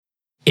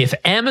If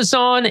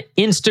Amazon,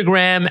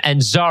 Instagram,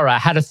 and Zara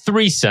had a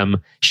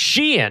threesome,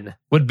 Shein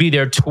would be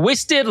their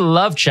twisted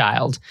love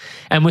child.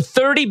 And with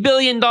 $30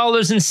 billion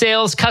in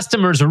sales,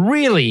 customers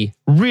really,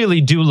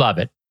 really do love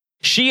it.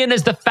 Shein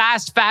is the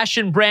fast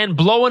fashion brand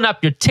blowing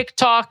up your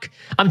TikTok.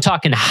 I'm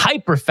talking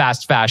hyper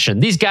fast fashion.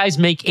 These guys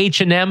make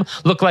H&M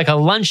look like a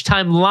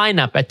lunchtime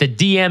lineup at the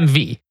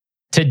DMV.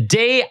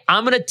 Today,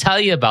 I'm going to tell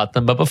you about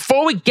them. But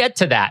before we get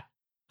to that,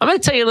 I'm going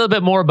to tell you a little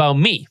bit more about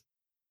me.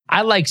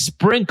 I like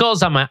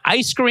sprinkles on my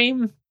ice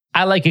cream.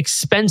 I like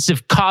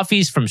expensive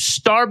coffees from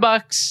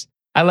Starbucks.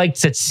 I like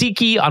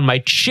tzatziki on my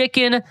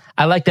chicken.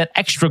 I like that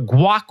extra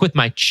guac with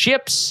my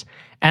chips.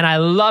 And I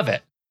love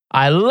it.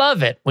 I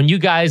love it when you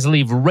guys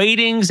leave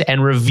ratings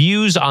and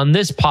reviews on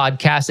this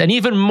podcast. And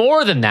even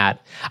more than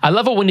that, I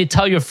love it when you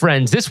tell your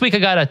friends. This week, I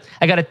got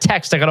a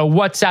text. I got a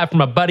WhatsApp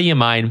from a buddy of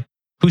mine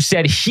who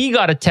said he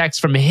got a text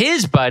from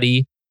his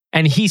buddy.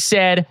 And he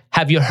said,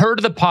 have you heard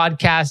of the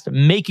podcast,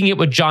 Making It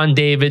with John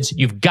Davids?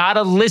 You've got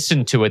to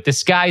listen to it.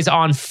 This guy's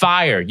on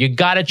fire. You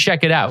got to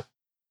check it out.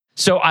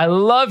 So I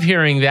love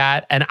hearing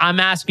that. And I'm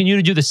asking you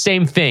to do the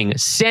same thing.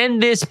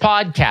 Send this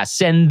podcast,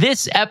 send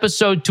this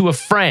episode to a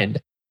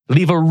friend.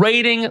 Leave a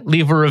rating,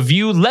 leave a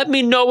review. Let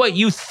me know what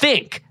you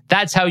think.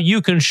 That's how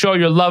you can show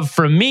your love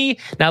for me.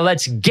 Now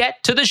let's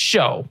get to the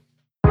show.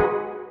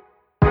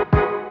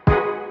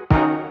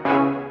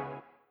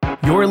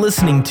 You're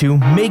listening to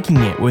Making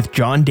It with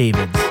John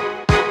Davids.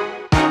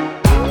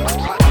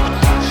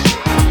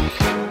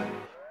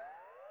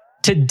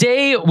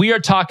 Today, we are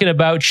talking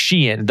about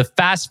Shein, the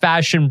fast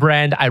fashion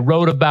brand I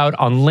wrote about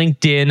on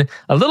LinkedIn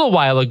a little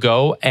while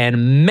ago.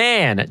 And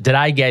man, did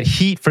I get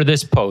heat for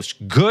this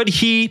post. Good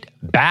heat,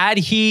 bad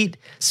heat,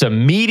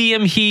 some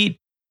medium heat.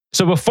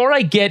 So before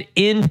I get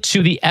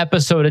into the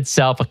episode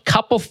itself, a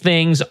couple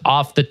things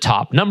off the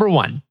top. Number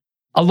one,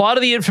 a lot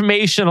of the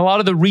information, a lot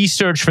of the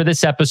research for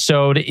this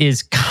episode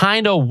is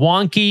kind of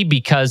wonky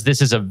because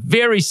this is a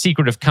very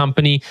secretive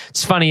company.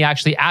 It's funny,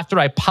 actually, after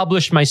I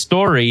published my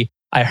story,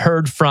 I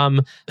heard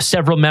from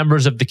several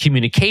members of the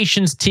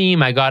communications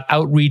team. I got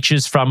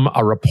outreaches from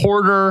a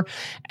reporter,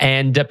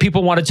 and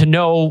people wanted to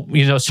know,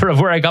 sort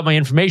of where I got my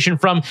information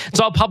from.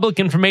 It's all public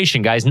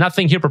information, guys.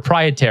 Nothing here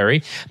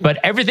proprietary, but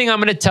everything I'm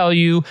going to tell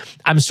you,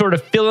 I'm sort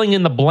of filling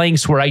in the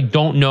blanks where I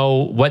don't know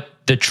what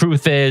the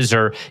truth is,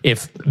 or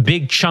if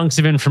big chunks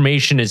of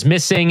information is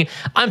missing.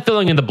 I'm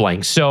filling in the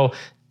blanks. So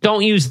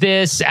don't use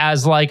this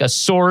as like a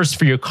source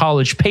for your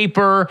college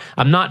paper.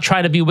 I'm not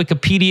trying to be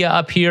Wikipedia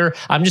up here.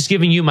 I'm just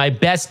giving you my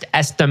best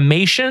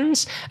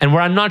estimations. And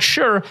where I'm not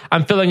sure,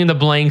 I'm filling in the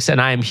blanks,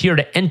 and I am here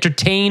to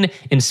entertain,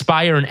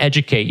 inspire, and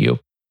educate you.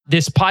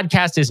 This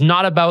podcast is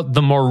not about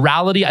the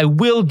morality. I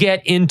will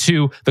get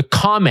into the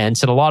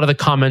comments, and a lot of the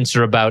comments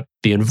are about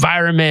the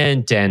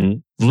environment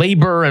and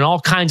labor and all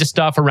kinds of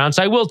stuff around.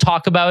 So I will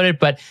talk about it,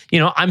 but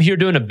I'm here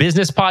doing a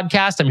business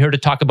podcast. I'm here to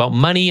talk about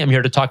money. I'm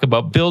here to talk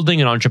about building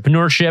and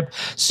entrepreneurship.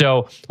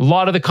 So a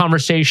lot of the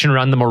conversation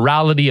around the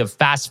morality of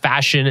fast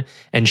fashion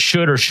and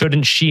should or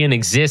shouldn't Shein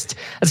exist,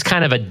 that's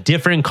kind of a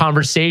different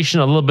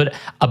conversation, a little bit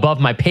above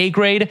my pay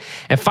grade.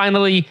 And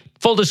finally,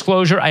 full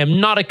disclosure, I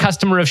am not a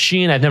customer of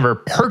Shein. I've never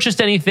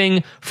purchased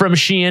anything from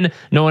Shein.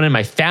 No one in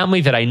my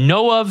family that I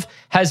know of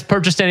has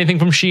purchased anything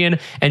from Shein.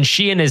 And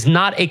Shein is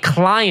not a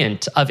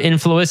client of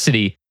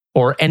Influicity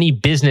or any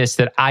business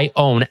that I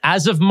own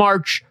as of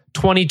March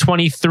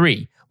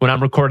 2023 when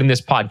I'm recording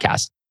this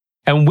podcast.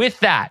 And with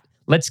that,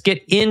 let's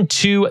get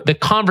into the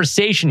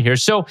conversation here.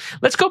 So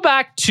let's go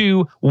back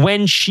to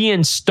when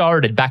Shein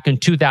started back in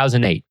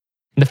 2008.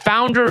 The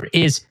founder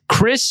is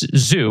Chris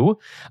Zhu,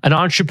 an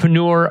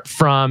entrepreneur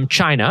from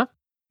China,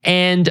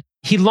 and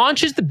he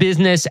launches the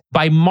business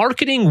by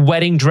marketing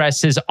wedding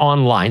dresses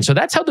online. So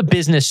that's how the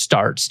business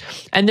starts.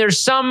 And there's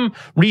some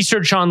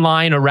research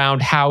online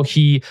around how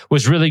he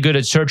was really good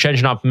at search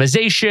engine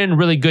optimization,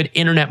 really good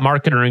internet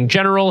marketer in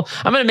general.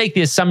 I'm going to make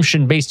the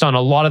assumption based on a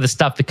lot of the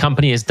stuff the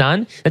company has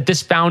done that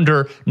this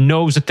founder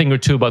knows a thing or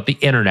two about the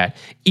internet,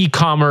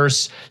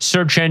 e-commerce,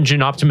 search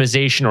engine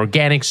optimization,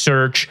 organic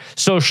search,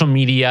 social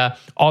media,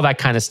 all that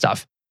kind of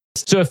stuff.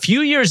 So a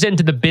few years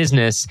into the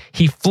business,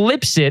 he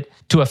flips it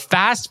to a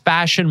fast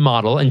fashion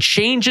model and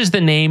changes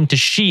the name to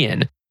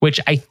Shein, which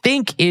I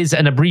think is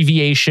an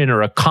abbreviation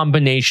or a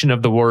combination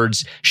of the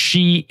words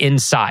she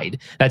inside.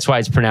 That's why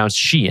it's pronounced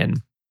Shein.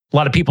 A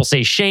lot of people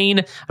say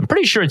Shane. I'm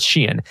pretty sure it's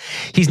Shein.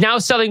 He's now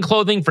selling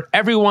clothing for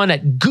everyone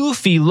at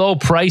goofy low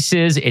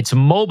prices. It's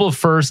mobile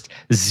first,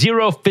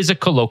 0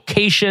 physical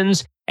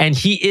locations, and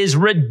he is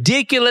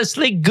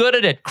ridiculously good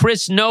at it.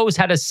 Chris knows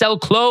how to sell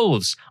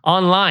clothes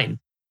online.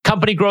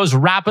 Company grows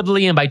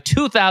rapidly, and by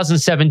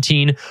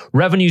 2017,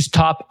 revenues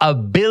top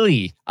 $1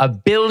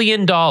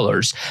 billion.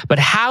 But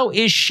how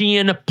is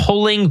Shein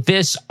pulling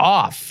this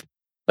off?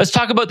 Let's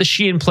talk about the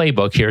Shein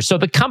playbook here. So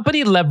the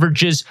company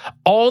leverages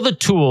all the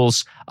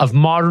tools of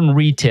modern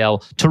retail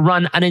to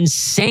run an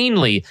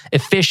insanely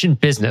efficient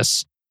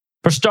business.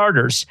 For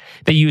starters,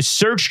 they use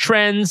search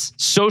trends,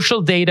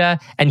 social data,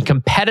 and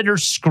competitor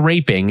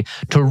scraping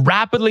to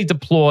rapidly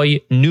deploy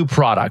new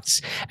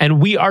products. And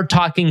we are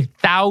talking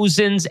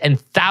thousands and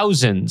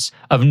thousands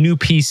of new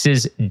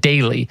pieces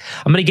daily.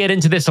 I'm going to get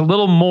into this a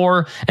little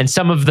more and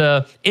some of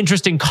the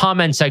interesting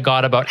comments I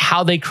got about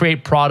how they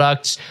create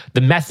products,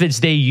 the methods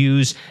they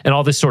use, and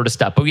all this sort of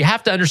stuff. But what you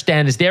have to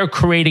understand is they're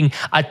creating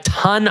a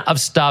ton of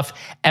stuff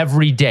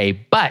every day,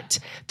 but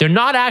they're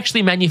not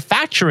actually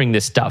manufacturing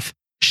this stuff.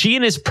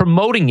 Shein is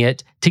promoting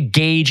it to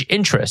gauge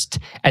interest,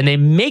 and they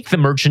make the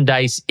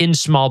merchandise in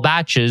small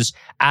batches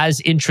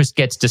as interest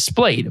gets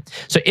displayed.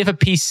 So if a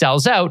piece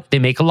sells out, they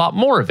make a lot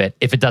more of it.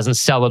 If it doesn't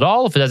sell at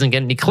all, if it doesn't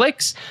get any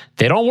clicks,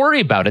 they don't worry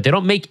about it. They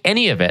don't make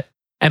any of it.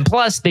 And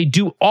plus, they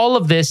do all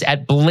of this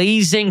at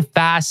blazing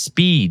fast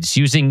speeds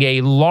using a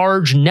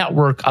large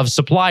network of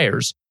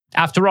suppliers.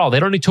 After all,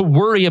 they don't need to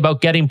worry about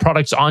getting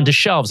products onto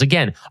shelves.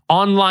 Again,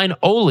 online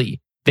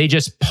only. They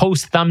just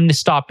post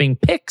thumb-stopping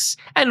pics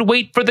and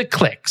wait for the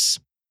clicks.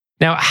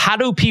 Now, how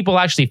do people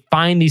actually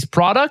find these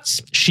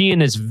products?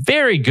 Shein is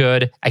very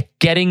good at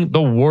getting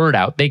the word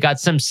out. They got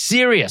some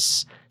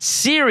serious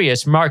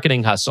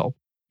marketing hustle.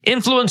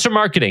 Influencer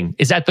marketing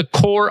is at the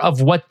core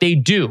of what they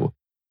do.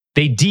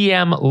 They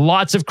DM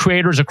lots of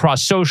creators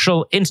across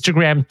social,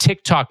 Instagram,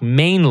 TikTok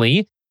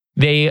mainly.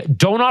 They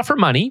don't offer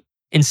money.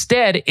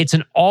 Instead, it's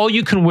an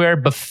all-you-can-wear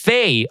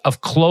buffet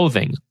of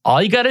clothing.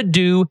 All you got to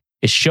do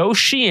is show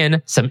Shein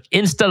some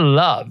Insta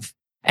love.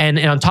 And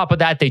on top of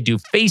that, they do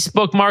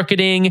Facebook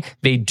marketing,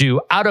 they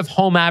do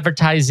out-of-home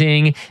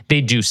advertising,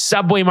 they do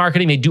subway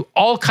marketing, they do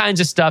all kinds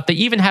of stuff. They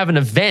even have an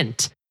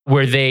event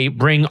where they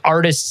bring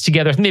artists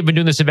together. I think they've been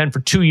doing this event for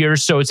 2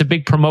 years, so it's a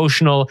big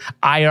promotional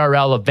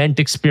IRL event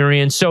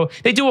experience. So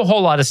they do a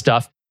whole lot of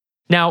stuff.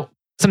 Now,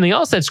 something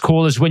else that's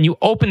cool is when you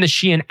open the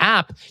Shein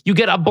app, you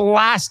get a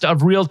blast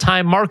of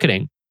real-time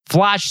marketing.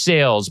 Flash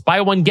sales,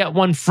 buy one, get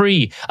one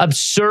free,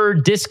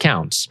 absurd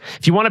discounts.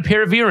 If you want a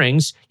pair of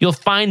earrings, you'll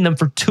find them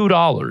for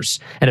 $2.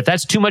 And if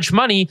that's too much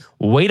money,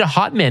 wait a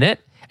hot minute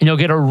and you'll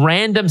get a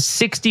random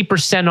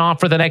 60% off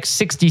for the next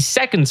 60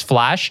 seconds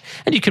flash,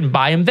 and you can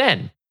buy them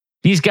then.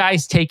 These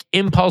guys take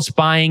impulse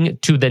buying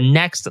to the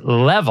next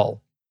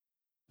level.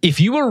 If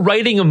you were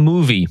writing a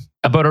movie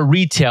about a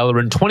retailer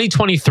in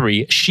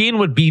 2023, Shein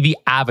would be the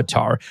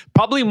avatar,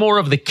 probably more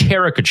of the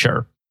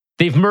caricature.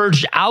 They've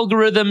merged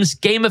algorithms,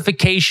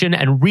 gamification,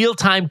 and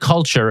real-time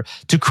culture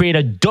to create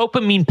a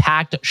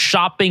dopamine-packed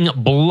shopping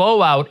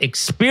blowout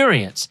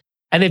experience.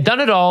 And they've done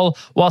it all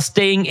while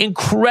staying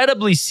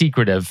incredibly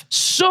secretive.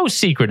 So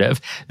secretive.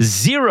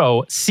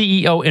 0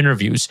 CEO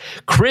interviews.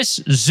 Chris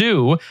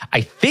Zhu,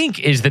 I think,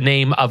 is the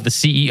name of the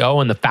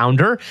CEO and the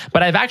founder,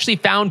 but I've actually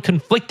found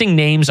conflicting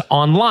names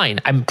online.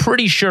 I'm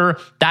pretty sure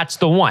that's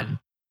the one.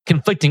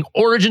 Conflicting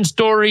origin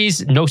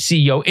stories, no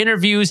CEO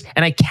interviews,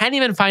 and I can't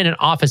even find an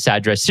office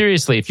address.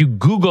 Seriously, if you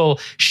Google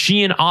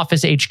Shein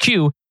Office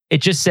HQ, it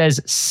just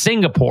says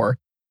Singapore.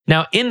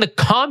 Now, in the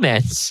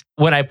comments,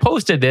 when I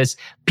posted this,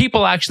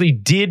 people actually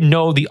did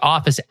know the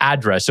office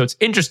address. So it's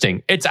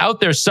interesting. It's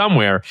out there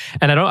somewhere.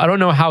 And I don't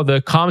know how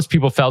the comms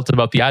people felt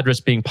about the address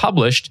being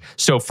published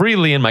so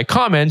freely in my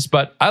comments,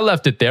 but I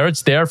left it there.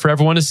 It's there for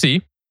everyone to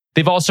see.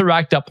 They've also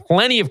racked up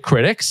plenty of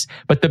critics,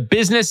 but the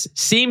business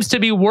seems to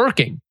be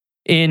working.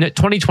 In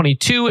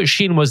 2022,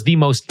 Shein was the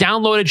most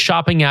downloaded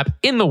shopping app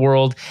in the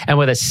world, and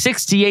with a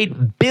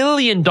 $68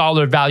 billion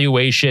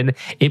valuation,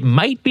 it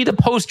might be the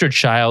poster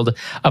child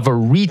of a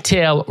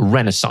retail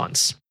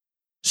renaissance.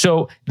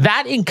 So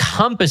that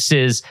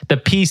encompasses the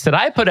piece that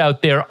I put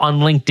out there on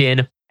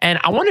LinkedIn, and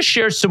I want to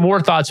share some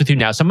more thoughts with you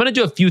now. So I'm going to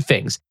do a few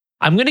things.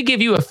 I'm going to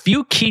give you a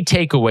few key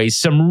takeaways,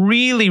 some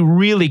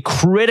really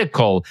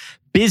critical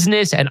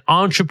business and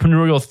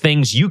entrepreneurial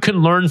things you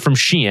can learn from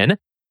Shein.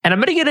 And I'm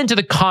going to get into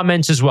the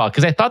comments as well,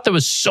 because I thought there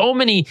was so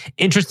many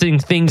interesting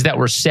things that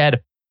were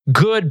said,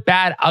 good,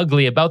 bad,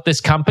 ugly, about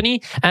this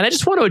company. And I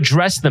just want to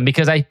address them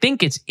because I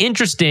think it's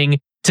interesting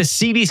to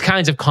see these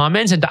kinds of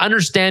comments and to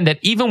understand that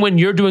even when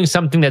you're doing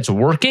something that's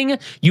working,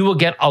 you will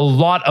get a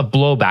lot of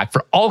blowback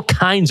for all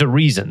kinds of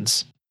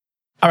reasons.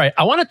 All right,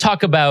 I want to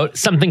talk about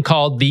something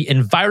called the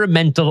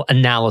environmental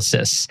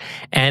analysis.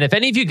 And if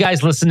any of you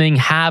guys listening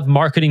have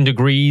marketing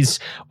degrees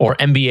or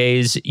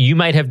MBAs, you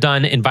might have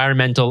done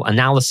environmental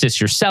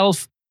analysis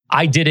yourself.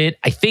 I did it,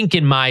 I think,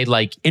 in my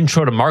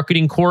intro to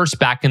marketing course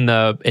back in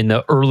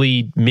the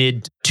early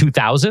mid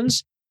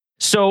 2000s.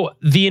 So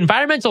the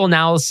environmental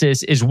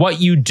analysis is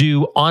what you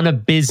do on a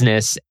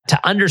business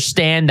to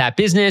understand that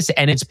business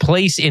and its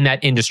place in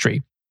that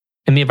industry.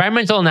 And the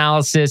environmental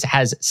analysis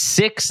has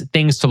 6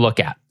 things to look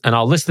at. And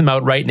I'll list them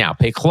out right now.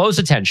 Pay close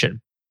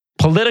attention.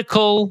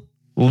 Political,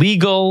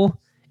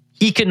 legal,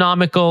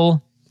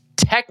 economical,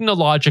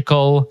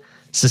 technological,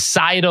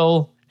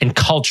 societal, and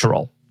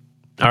cultural.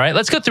 All right,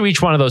 let's go through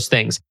each one of those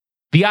things.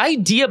 The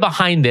idea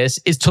behind this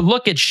is to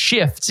look at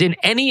shifts in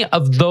any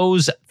of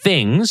those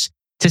things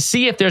to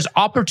see if there's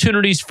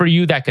opportunities for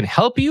you that can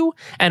help you,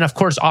 and of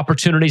course,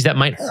 opportunities that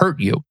might hurt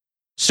you.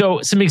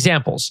 So some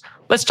examples.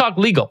 Let's talk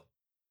legal.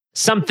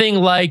 Something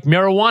like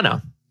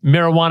marijuana.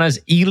 Marijuana is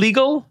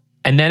illegal.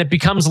 and then it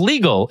becomes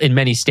legal in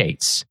many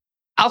states.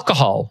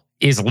 Alcohol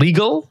is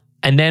legal,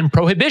 and then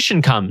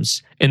prohibition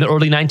comes in the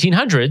early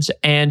 1900s,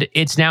 and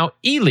it's now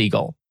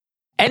illegal.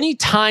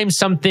 Anytime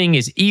something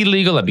is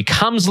illegal and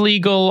becomes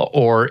legal,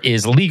 or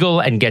is legal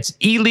and gets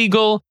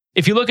illegal,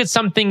 if you look at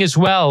something as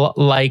well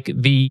like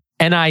the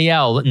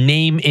NIL,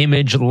 name,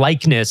 image,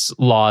 likeness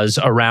laws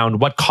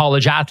around what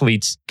college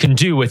athletes can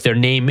do with their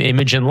name,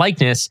 image, and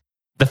likeness,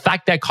 the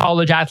fact that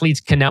college athletes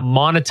can now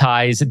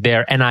monetize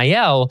their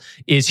NIL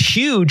is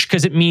huge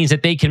because it means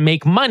that they can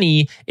make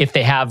money if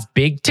they have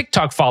big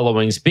TikTok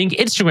followings, big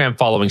Instagram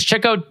followings.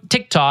 Check out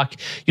TikTok.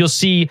 You'll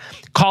see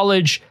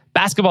college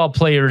basketball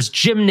players,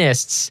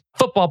 gymnasts,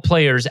 football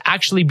players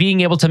actually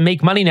being able to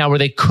make money now where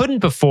they couldn't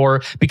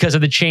before because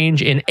of the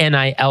change in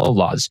NIL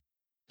laws.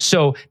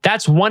 So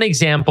that's one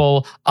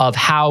example of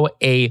how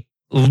a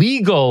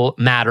legal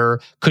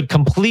matter could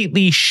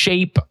completely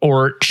shape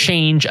or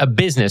change a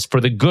business for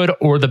the good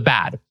or the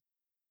bad.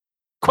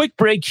 Quick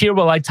break here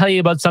while I tell you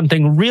about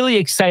something really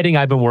exciting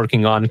I've been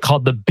working on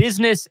called the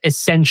Business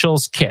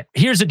Essentials Kit.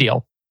 Here's the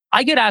deal.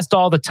 I get asked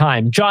all the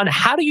time, John,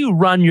 how do you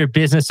run your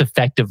business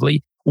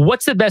effectively?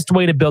 What's the best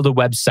way to build a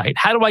website?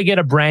 How do I get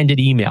a branded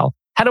email?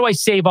 How do I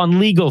save on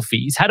legal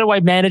fees? How do I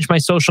manage my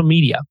social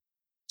media?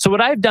 So what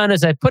I've done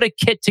is I put a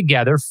kit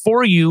together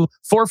for you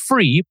for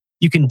free.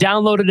 You can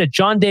download it at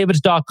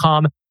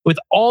johndavids.com with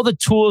all the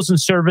tools and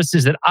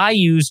services that I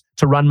use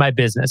to run my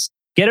business.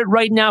 Get it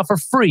right now for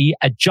free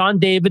at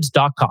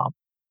johndavids.com.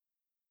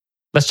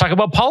 Let's talk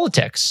about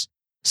politics.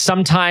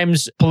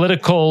 Sometimes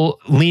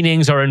political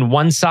leanings are in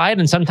one side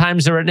and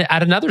sometimes they're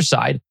at another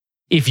side.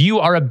 If you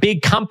are a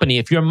big company,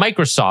 if you're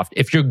Microsoft,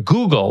 if you're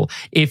Google,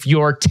 if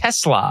you're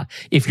Tesla,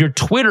 if you're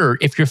Twitter,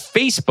 if you're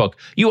Facebook,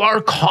 you are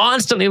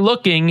constantly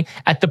looking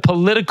at the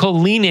political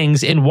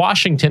leanings in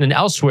Washington and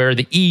elsewhere,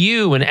 the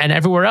EU and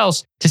everywhere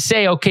else to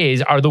say,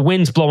 okay, are the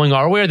winds blowing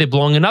our way? Or are they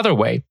blowing another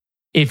way?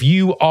 If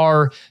you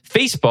are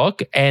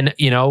Facebook and,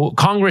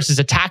 Congress is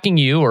attacking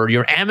you, or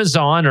you're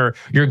Amazon or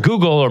you're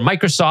Google or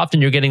Microsoft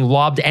and you're getting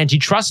lobbed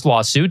antitrust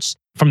lawsuits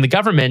from the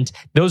government,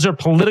 those are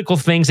political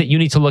things that you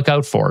need to look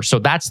out for. So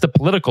that's the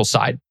political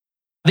side.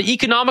 The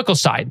economical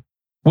side,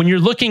 when you're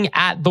looking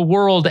at the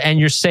world and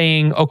you're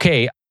saying,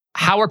 okay,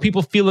 how are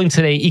people feeling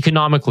today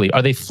economically?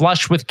 Are they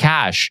flush with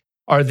cash?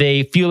 Are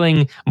they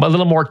feeling a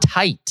little more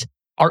tight?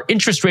 Are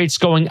interest rates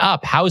going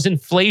up? How is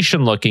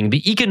inflation looking?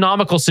 The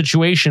economical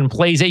situation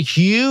plays a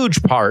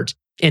huge part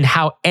in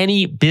how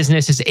any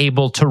business is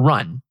able to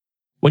run.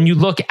 When you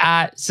look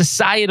at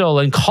societal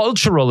and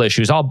cultural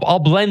issues, I'll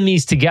blend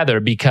these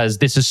together because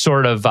this is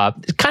sort of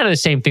kind of the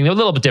same thing. They're a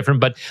little bit different,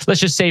 but let's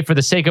just say for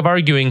the sake of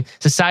arguing,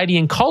 society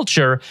and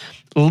culture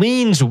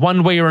leans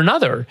one way or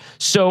another.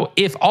 So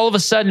if all of a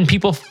sudden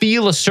people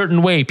feel a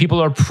certain way, people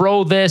are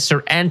pro this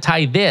or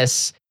anti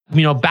this,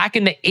 back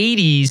in the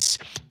 80s,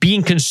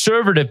 being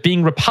conservative,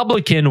 being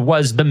Republican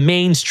was the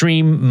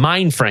mainstream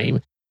mind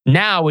frame.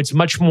 Now it's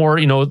much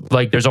more,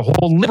 like there's a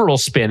whole liberal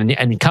spin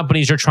and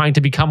companies are trying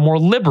to become more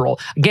liberal.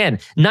 Again,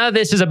 none of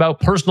this is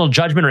about personal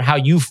judgment or how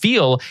you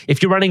feel.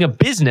 If you're running a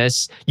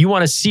business, you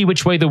want to see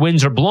which way the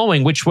winds are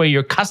blowing, which way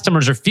your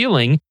customers are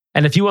feeling.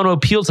 And if you want to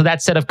appeal to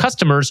that set of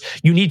customers,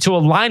 you need to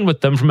align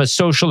with them from a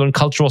social and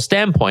cultural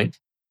standpoint.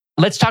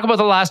 Let's talk about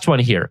the last one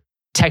here,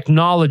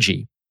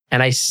 technology.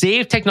 And I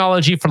saved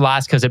technology for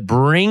last because it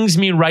brings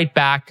me right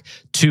back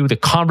to the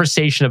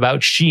conversation about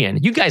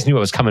Shein. You guys knew I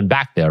was coming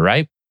back there,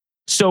 right?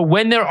 So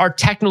when there are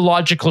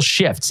technological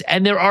shifts,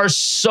 and there are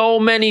so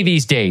many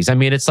these days,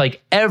 it's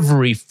like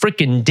every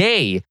freaking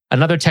day,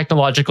 another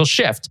technological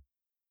shift.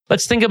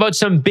 Let's think about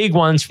some big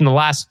ones from the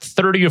last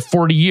 30 or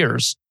 40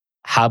 years.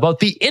 How about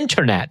the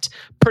internet?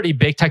 Pretty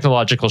big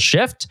technological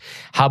shift.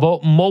 How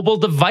about mobile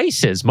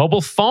devices,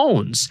 mobile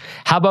phones?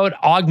 How about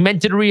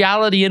augmented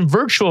reality and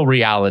virtual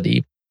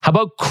reality? How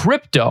about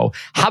crypto?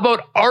 How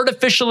about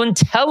artificial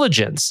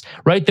intelligence,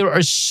 right? There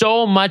is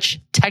so much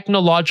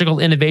technological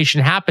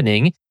innovation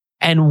happening.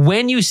 And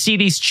when you see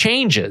these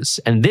changes,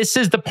 and this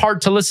is the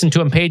part to listen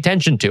to and pay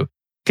attention to,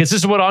 because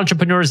this is what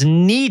entrepreneurs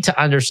need to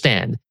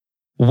understand.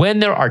 When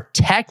there are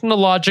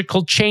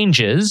technological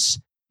changes,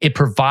 it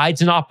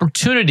provides an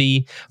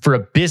opportunity for a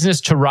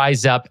business to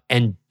rise up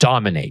and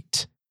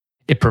dominate.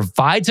 It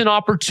provides an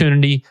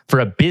opportunity for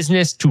a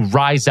business to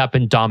rise up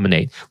and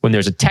dominate. When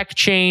there's a tech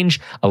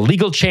change, a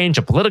legal change,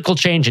 a political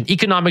change, an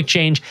economic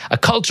change, a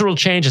cultural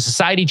change, a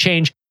society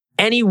change,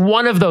 any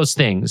one of those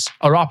things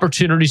are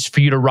opportunities for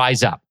you to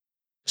rise up.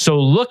 So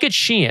look at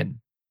Shein,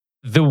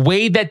 the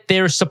way that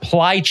their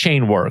supply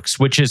chain works,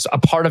 which is a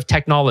part of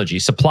technology,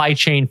 supply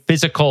chain,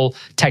 physical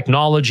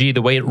technology,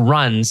 the way it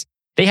runs.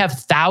 They have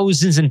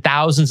thousands and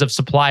thousands of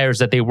suppliers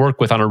that they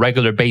work with on a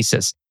regular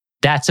basis.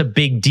 That's a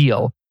big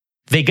deal.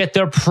 They get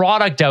their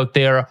product out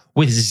there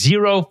with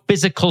 0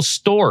 physical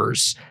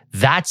stores.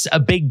 That's a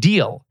big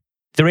deal.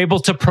 They're able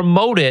to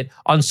promote it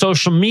on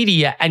social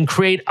media and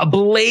create a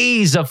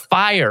blaze of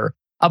fire,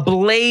 a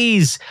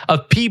blaze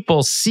of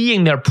people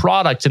seeing their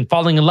products and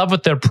falling in love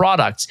with their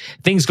products,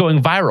 things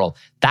going viral.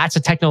 That's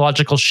a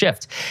technological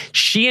shift.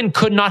 Shein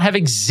could not have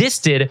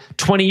existed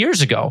 20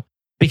 years ago.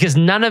 because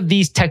none of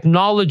these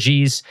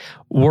technologies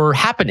were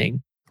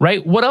happening,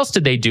 right? What else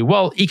did they do?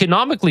 Well,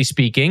 economically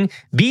speaking,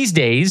 these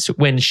days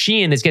when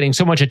Shein is getting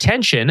so much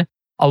attention,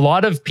 a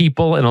lot of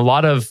people in a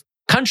lot of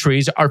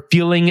countries are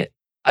feeling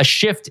a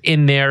shift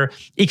in their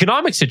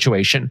economic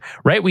situation,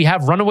 right? We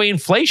have runaway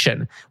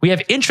inflation. We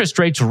have interest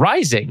rates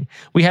rising.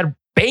 We had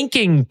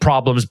banking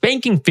problems,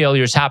 banking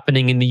failures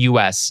happening in the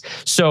US.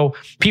 So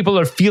people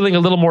are feeling a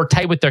little more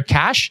tight with their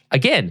cash.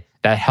 Again,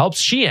 that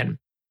helps Shein.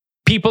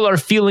 People are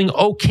feeling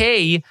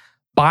okay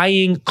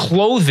buying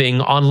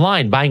clothing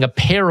online, buying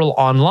apparel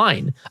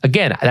online.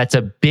 Again, that's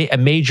a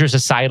major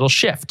societal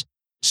shift.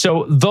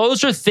 So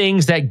those are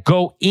things that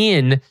go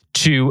in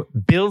to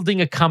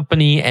building a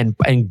company and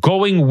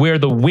going where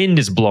the wind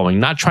is blowing,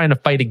 not trying to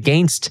fight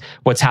against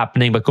what's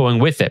happening, but going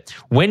with it.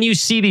 When you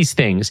see these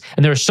things,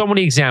 and there are so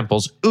many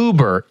examples,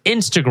 Uber,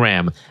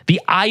 Instagram,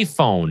 the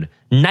iPhone,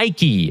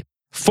 Nike,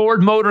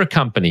 Ford Motor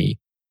Company,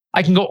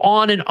 I can go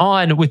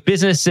on with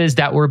businesses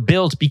that were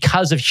built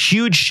because of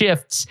huge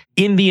shifts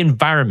in the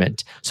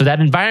environment. So that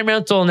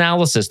environmental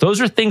analysis,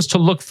 those are things to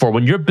look for.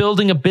 When you're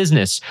building a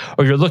business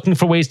or you're looking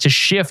for ways to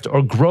shift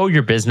or grow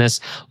your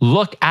business,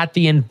 look at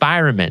the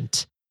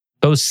environment.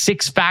 Those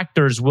 6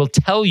 factors will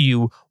tell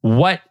you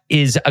what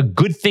is a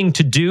good thing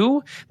to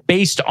do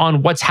based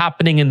on what's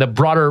happening in the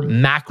broader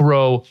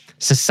macro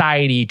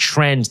society,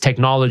 trends,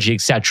 technology,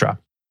 etc.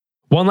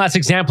 One last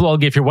example I'll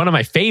give here, one of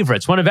my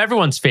favorites, one of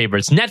everyone's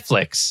favorites,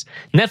 Netflix.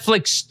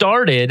 Netflix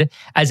started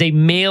as a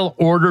mail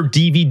order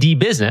DVD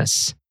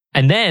business.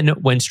 And then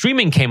when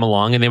streaming came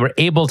along and they were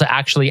able to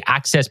actually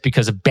access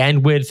because of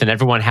bandwidth and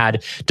everyone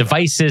had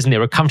devices and they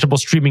were comfortable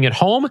streaming at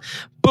home,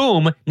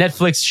 boom,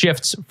 Netflix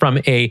shifts from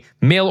a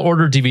mail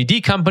order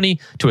DVD company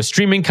to a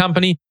streaming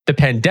company. The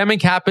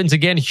pandemic happens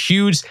again,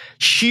 huge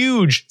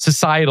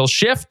societal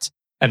shift.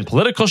 And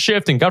political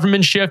shift and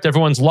government shift,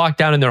 everyone's locked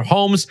down in their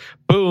homes.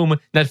 Boom,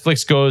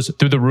 Netflix goes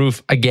through the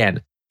roof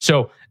again.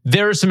 So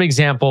there are some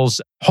examples.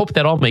 Hope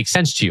that all makes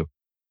sense to you.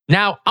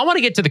 Now, I want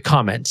to get to the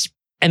comments.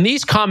 And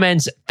these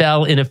comments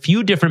fell in a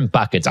few different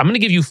buckets. I'm going to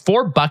give you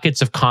 4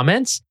 buckets of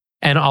comments,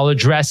 and I'll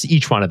address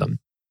each one of them.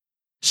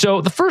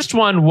 So the first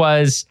one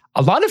was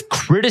a lot of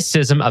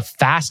criticism of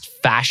fast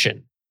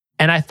fashion.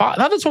 And I thought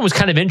this one was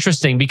kind of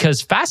interesting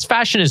because fast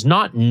fashion is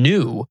not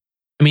new.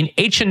 I mean,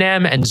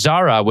 H&M and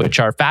Zara, which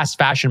are fast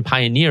fashion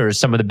pioneers,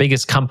 some of the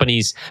biggest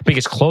companies,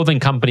 biggest clothing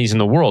companies in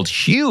the world,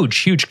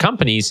 huge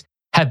companies,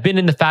 have been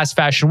in the fast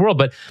fashion world.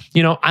 But,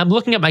 I'm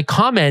looking at my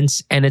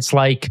comments and it's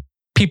like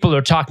people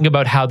are talking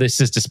about how this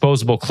is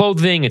disposable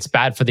clothing. It's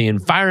bad for the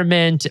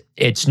environment.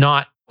 It's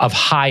not of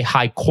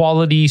high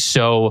quality.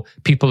 So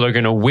people are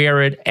going to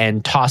wear it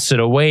and toss it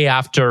away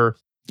after,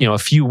 a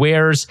few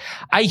wears.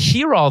 I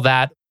hear all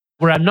that.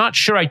 Where I'm not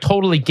sure I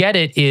totally get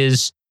it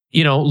is,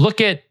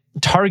 look at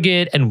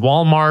Target and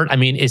Walmart. I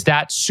mean, is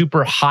that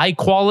super high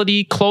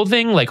quality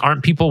clothing? Like,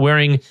 aren't people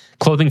wearing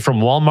clothing from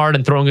Walmart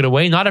and throwing it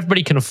away? Not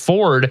everybody can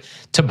afford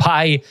to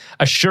buy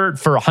a shirt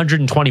for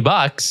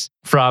 $120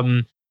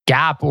 from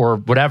Gap or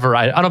whatever.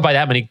 I don't buy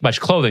that much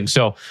clothing,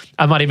 so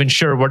I'm not even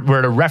sure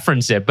where to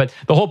reference it. But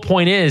the whole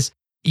point is,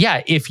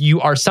 yeah, if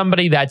you are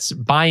somebody that's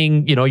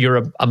buying,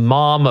 you're a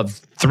mom of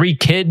 3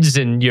 kids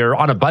and you're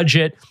on a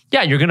budget,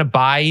 yeah, you're going to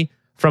buy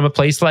from a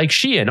place like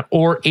Shein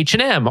or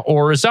H&M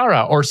or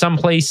Zara or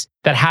someplace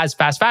that has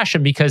fast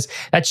fashion because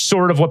that's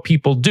sort of what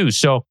people do.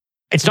 So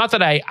it's not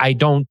that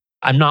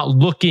I'm not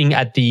looking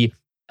at the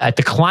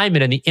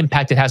climate and the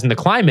impact it has on the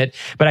climate,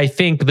 but I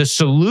think the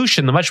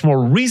solution, the much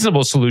more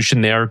reasonable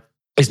solution there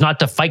is not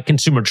to fight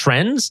consumer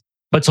trends,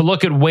 but to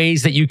look at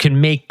ways that you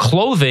can make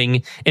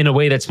clothing in a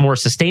way that's more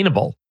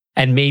sustainable.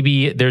 And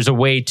maybe there's a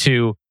way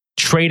to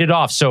trade it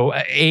off. So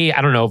I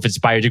don't know if it's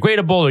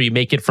biodegradable or you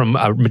make it from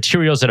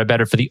materials that are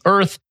better for the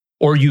earth,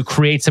 or you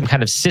create some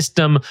kind of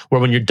system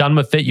where when you're done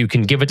with it, you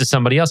can give it to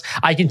somebody else.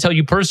 I can tell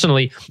you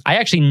personally, I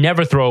actually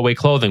never throw away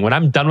clothing. When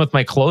I'm done with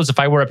my clothes, if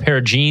I wear a pair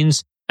of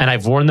jeans and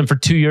I've worn them for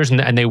 2 years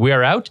and they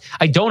wear out,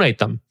 I donate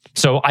them.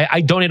 So I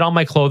donate all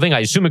my clothing. I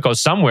assume it goes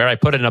somewhere. I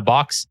put it in a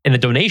box in the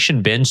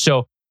donation bin.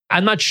 So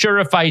I'm not sure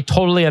if I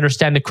totally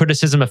understand the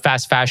criticism of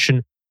fast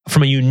fashion.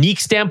 From a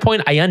unique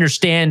standpoint, I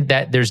understand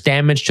that there's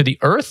damage to the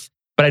earth,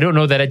 but I don't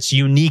know that it's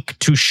unique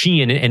to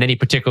Shein in any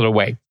particular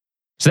way.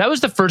 So that was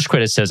the first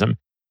criticism.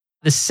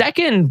 The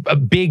second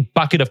big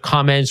bucket of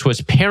comments was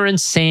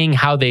parents saying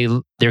how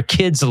their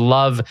kids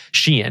love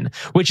Shein,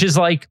 which is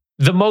like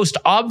the most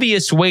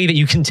obvious way that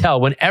you can tell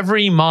when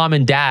every mom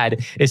and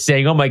dad is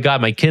saying, oh my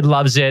God, my kid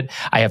loves it.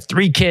 I have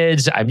 3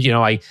 kids.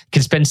 I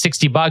can spend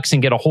 $60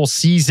 and get a whole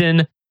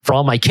season for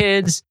all my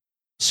kids.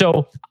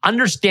 So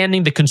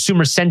understanding the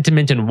consumer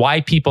sentiment and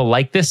why people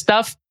like this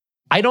stuff,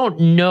 I don't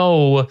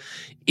know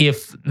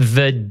if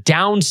the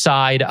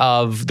downside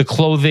of the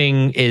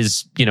clothing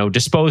is,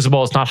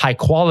 disposable, it's not high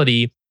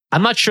quality.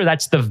 I'm not sure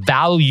that's the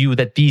value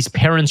that these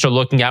parents are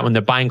looking at when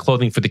they're buying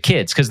clothing for the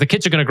kids, because the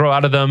kids are going to grow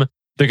out of them.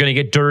 They're going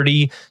to get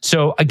dirty.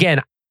 So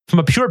again, from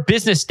a pure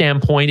business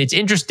standpoint, it's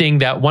interesting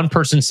that one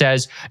person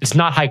says it's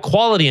not high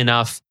quality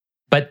enough,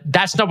 but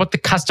that's not what the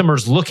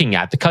customer's looking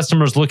at. The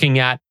customer's looking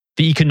at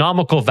the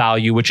economical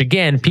value, which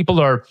again, people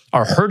are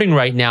hurting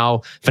right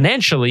now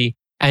financially,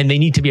 and they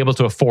need to be able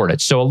to afford it.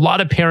 So a lot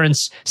of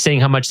parents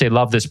saying how much they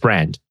love this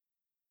brand.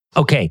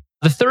 Okay,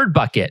 the third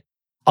bucket,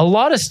 a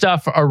lot of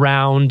stuff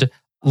around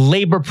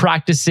labor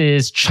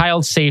practices,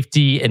 child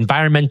safety,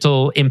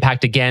 environmental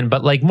impact again,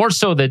 but like more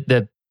so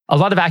a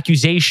lot of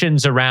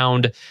accusations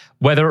around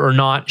whether or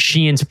not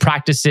Shein's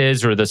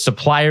practices or the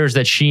suppliers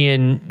that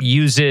Shein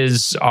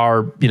uses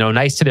are,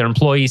 nice to their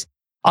employees.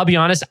 I'll be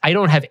honest, I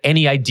don't have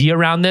any idea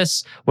around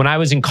this. When I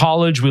was in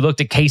college, we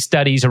looked at case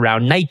studies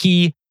around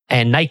Nike,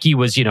 and Nike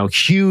was,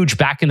 huge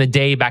back in the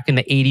day, back in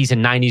the 80s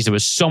and 90s. There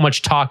was so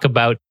much talk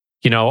about,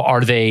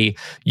 are they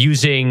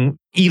using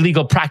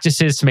illegal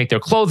practices to make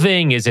their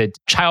clothing? Is it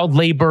child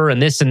labor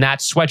and this and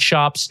that,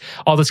 sweatshops,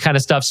 all this kind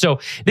of stuff. So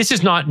this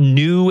is not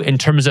new in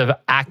terms of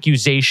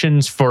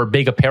accusations for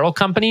big apparel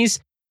companies.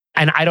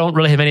 And I don't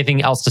really have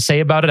anything else to say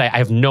about it. I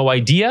have no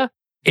idea.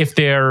 If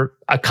they're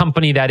a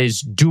company that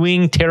is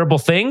doing terrible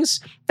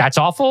things, that's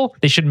awful.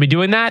 They shouldn't be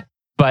doing that,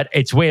 but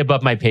it's way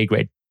above my pay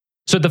grade.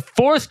 So the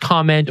fourth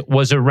comment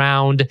was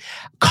around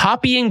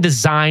copying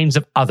designs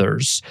of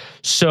others.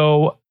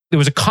 So there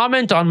was a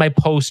comment on my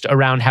post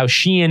around how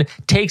Shein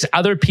takes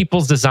other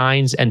people's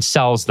designs and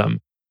sells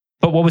them.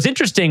 But what was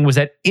interesting was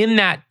that in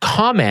that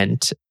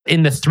comment,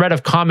 in the thread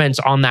of comments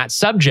on that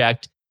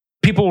subject,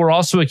 people were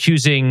also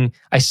accusing,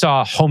 I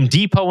saw Home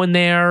Depot in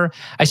there.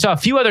 I saw a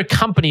few other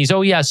companies.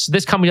 Oh, yes,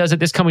 this company does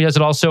it. This company does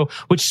it also,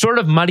 which sort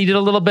of muddied it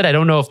a little bit. I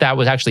don't know if that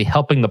was actually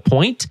helping the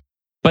point.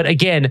 But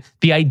again,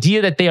 the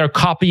idea that they are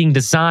copying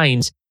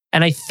designs,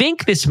 and I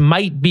think this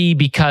might be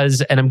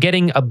because, and I'm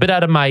getting a bit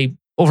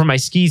over my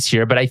skis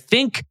here, but I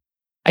think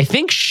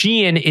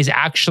Shein is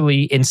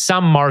actually, in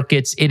some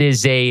markets, it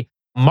is a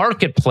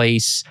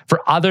marketplace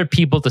for other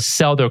people to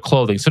sell their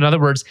clothing. So in other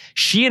words,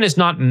 Shein is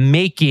not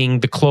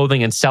making the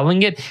clothing and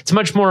selling it. It's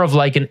much more of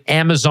like an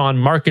Amazon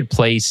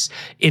marketplace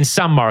in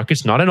some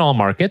markets, not in all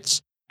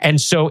markets.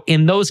 And so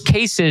in those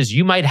cases,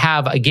 you might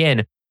have,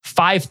 again,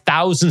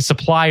 5,000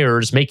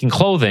 suppliers making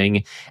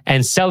clothing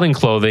and selling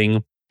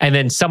clothing. And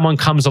then someone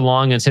comes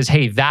along and says,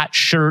 hey, that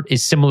shirt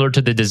is similar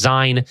to the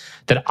design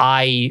that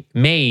I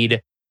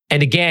made.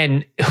 And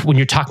again, when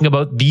you're talking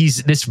about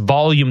this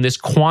volume, this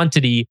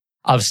quantity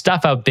of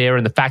stuff out there,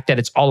 and the fact that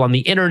it's all on the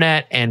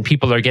internet and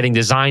people are getting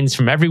designs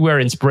from everywhere,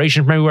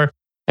 inspiration from everywhere.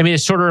 I mean, it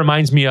sort of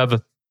reminds me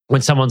of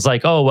when someone's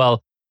like, oh,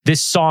 well,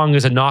 this song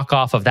is a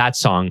knockoff of that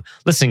song.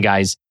 Listen,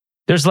 guys,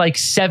 there's like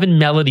 7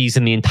 melodies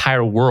in the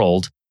entire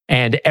world,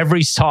 and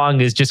every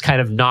song is just kind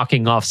of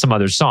knocking off some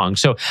other song.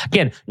 So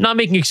again, not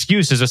making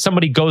excuses. If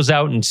somebody goes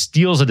out and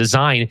steals a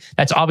design,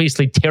 that's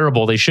obviously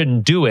terrible. They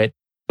shouldn't do it.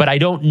 But I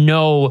don't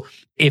know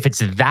if it's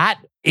that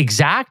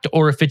exact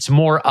or if it's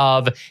more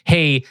of,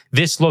 hey,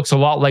 this looks a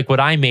lot like what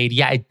I made.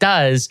 Yeah, it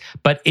does.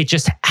 But it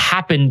just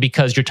happened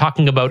because you're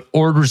talking about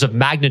orders of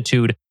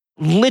magnitude,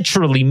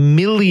 literally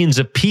millions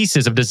of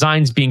pieces of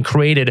designs being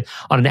created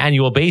on an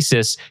annual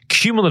basis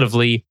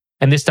cumulatively.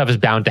 And this stuff is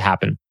bound to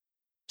happen.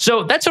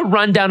 So that's a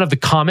rundown of the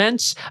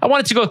comments. I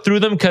wanted to go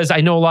through them because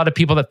I know a lot of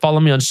people that follow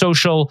me on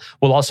social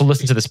will also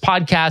listen to this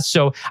podcast.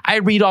 So I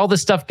read all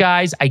this stuff,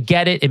 guys. I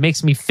get it. It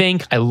makes me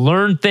think. I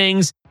learn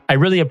things. I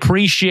really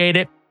appreciate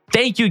it.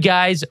 Thank you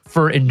guys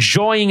for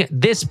enjoying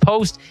this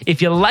post.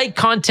 If you like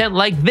content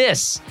like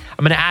this,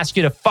 I'm going to ask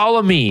you to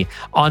follow me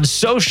on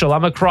social.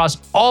 I'm across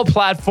all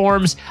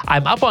platforms.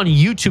 I'm up on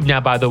YouTube now,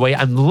 by the way.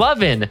 I'm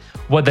loving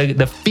what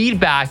the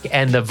feedback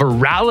and the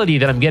virality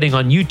that I'm getting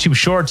on YouTube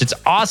Shorts. It's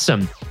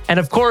awesome. And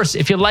of course,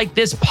 if you like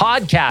this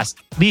podcast,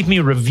 leave me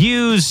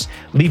reviews,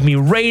 leave me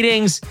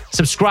ratings,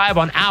 subscribe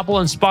on Apple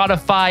and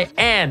Spotify,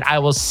 and I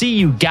will see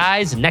you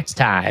guys next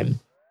time.